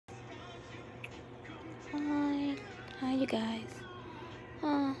Hi, hi you guys.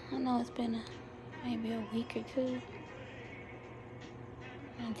 I know it's been maybe a week or two.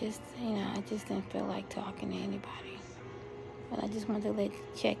 I just didn't feel like talking to anybody. But I just wanted to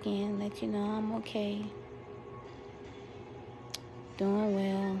check in, let you know I'm okay, doing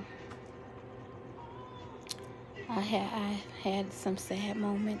well. I had some sad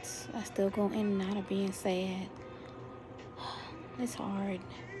moments. I still go in and out of being sad. It's hard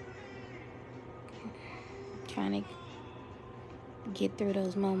trying to get through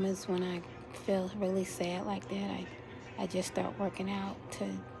those moments when I feel really sad like that. I just start working out to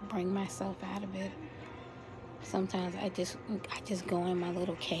bring myself out of it. Sometimes I just go in my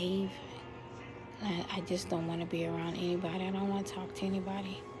little cave. I just don't want to be around anybody. I don't want to talk to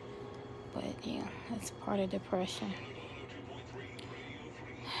anybody. But yeah, that's part of depression.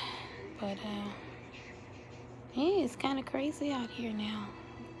 But yeah, it's kind of crazy out here now.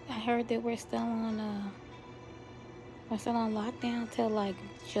 I heard that we're still on lockdown till like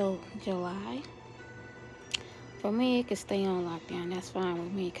July. For me, it could stay on lockdown. That's fine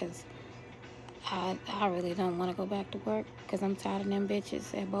with me because I really don't want to go back to work because I'm tired of them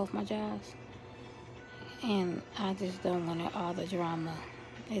bitches at both my jobs. And I just don't want all the drama.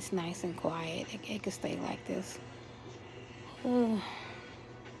 It's nice and quiet. It could stay like this.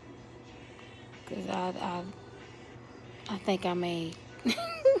 Because I think I may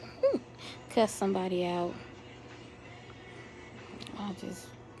cuss somebody out. I just.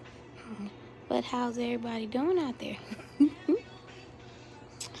 But how's everybody doing out there?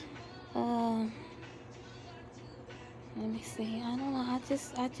 uh, Let me see. I don't know.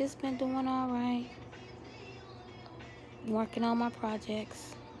 I just been doing all right. Working on my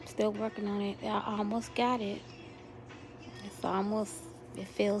projects. Still working on it. I almost got it. It's almost. It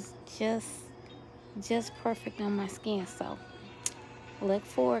feels just perfect on my skin. So look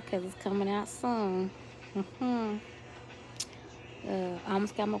forward because it's coming out soon. I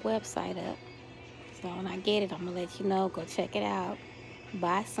almost got my website up. So when I get it, I'm gonna let you know. Go check it out.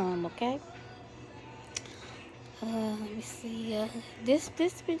 Buy some, okay? Let me see. This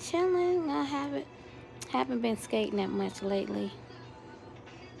been chilling. I haven't been skating that much lately.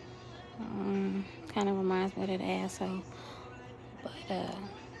 Kind of reminds me of that asshole. But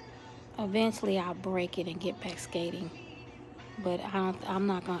eventually I'll break it and get back skating. But I'm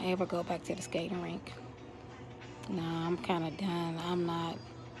not gonna ever go back to the skating rink. No, I'm kind of done. I'm not,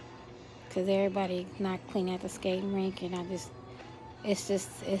 cause everybody not clean at the skating rink, and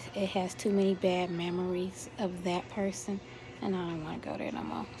it has too many bad memories of that person, and I don't want to go there no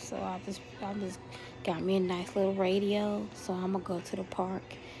more. So I just got me a nice little radio. So I'm gonna go to the park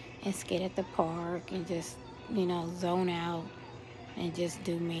and skate at the park and just zone out and just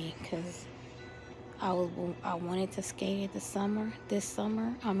do me, cause I wanted to skate at this summer.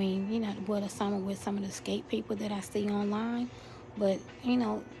 I mean, the summer with some of the skate people that I see online, but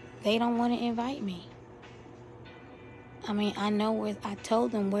they don't want to invite me. I mean, I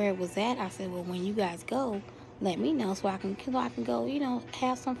told them where it was at. I said, well, when you guys go, let me know so I can go,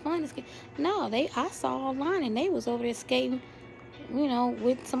 have some fun. No, I saw online and they was over there skating,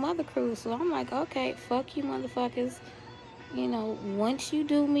 with some other crews. So I'm like, okay, fuck you motherfuckers. Once you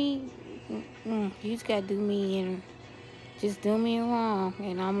do me, you just gotta do me and just do me wrong.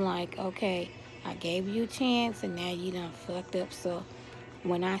 And I'm like, okay, I gave you a chance and now you done fucked up. So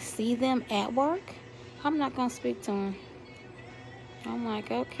when I see them at work, I'm not gonna speak to them. I'm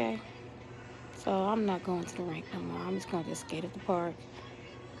like, okay. So I'm not going to the rink no more. I'm just going to just skate at the park,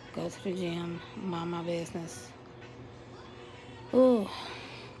 go to the gym, mind my business. Ooh.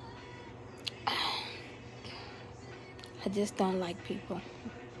 I just don't like people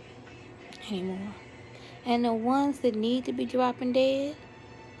anymore. And the ones that need to be dropping dead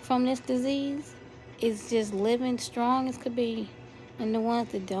from this disease is just living strong as could be. And the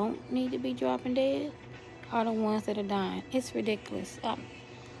ones that don't need to be dropping dead are the ones that are dying. It's ridiculous.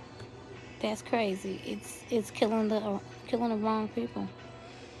 That's crazy. It's killing the wrong people.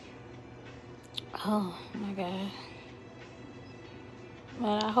 Oh my God.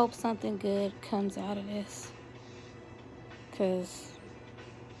 But I hope something good comes out of this, because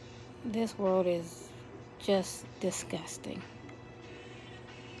this world is just disgusting.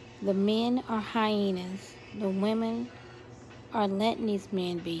 The men are hyenas. The women are letting these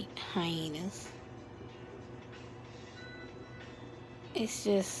men be hyenas. It's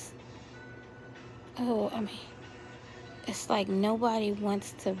just, it's like nobody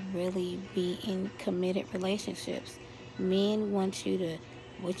wants to really be in committed relationships. Men want you to,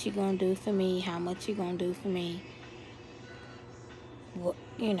 what you gonna do for me, how much you gonna do for me, when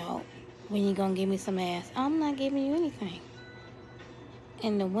you gonna give me some ass. I'm not giving you anything.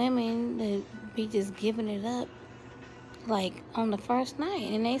 And the women that be just giving it up like on the first night,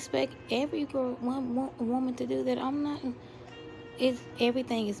 and they expect every girl, one woman to do that. I'm not. It's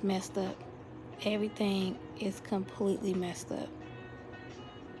everything is messed up. Everything is completely messed up.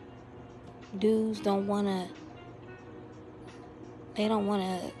 Dudes don't wanna. They don't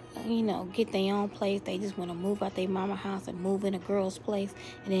wanna, get their own place. They just wanna move out their mama house and move in a girl's place,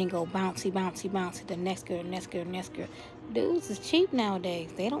 and then go bouncy, bouncy, bouncy. The next girl, the next girl, the next girl. Dudes is cheap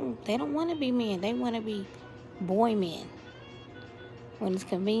nowadays. They don't want to be men. They want to be boy men. When it's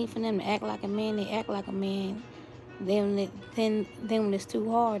convenient for them to act like a man, they act like a man. Then when it's too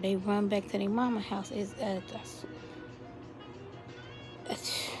hard, they run back to their mama house. It's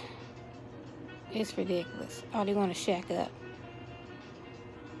ridiculous. Oh, they want to shack up.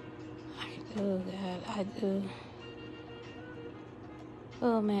 Oh God, I do.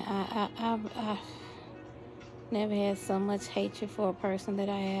 Oh man, I never had so much hatred for a person that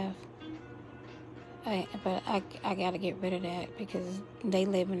I have. But I gotta get rid of that because they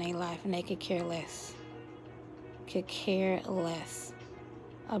live in their life and they could care less. Could care less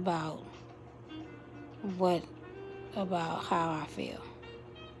about how I feel.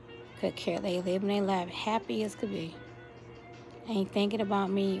 Could care. They live in their life happy as could be. Ain't thinking about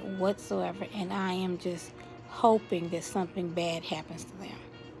me whatsoever, and I am just hoping that something bad happens to them.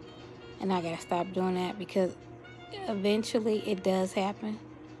 And I gotta stop doing that because eventually it does happen.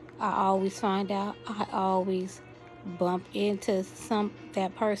 I always find out. I always bump into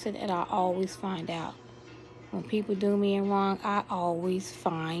that person, and I always find out. When people do me wrong, I always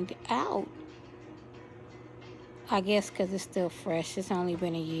find out. I guess because it's still fresh. It's only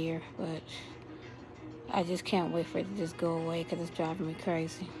been a year, but I just can't wait for it to just go away because it's driving me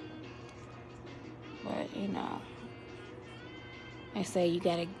crazy. But, they say you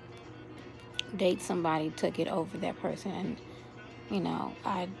got to date somebody to get over that person. And,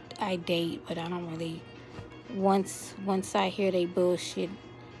 I date, but I don't really... Once I hear they bullshit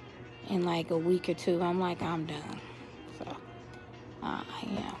in like a week or two, I'm like, I'm done. So, I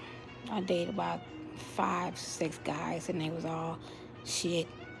dated about 5, 6 guys, and they was all shit.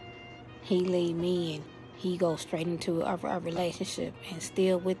 He leave me, and he goes straight into a relationship, and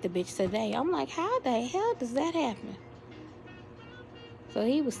still with the bitch today. I'm like, how the hell does that happen? So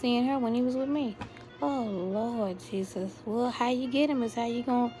he was seeing her when he was with me. Oh, Lord Jesus. Well, how you get him is how you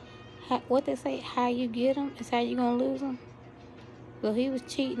gonna... What they say, how you get him is how you gonna lose him. Well, he was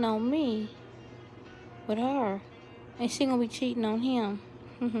cheating on me with her, and she gonna be cheating on him.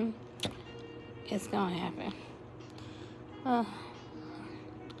 It's gonna happen.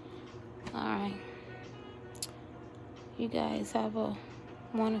 Alright. You guys have a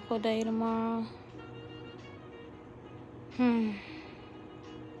wonderful day tomorrow. Don't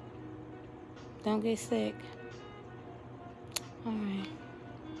get sick. Alright.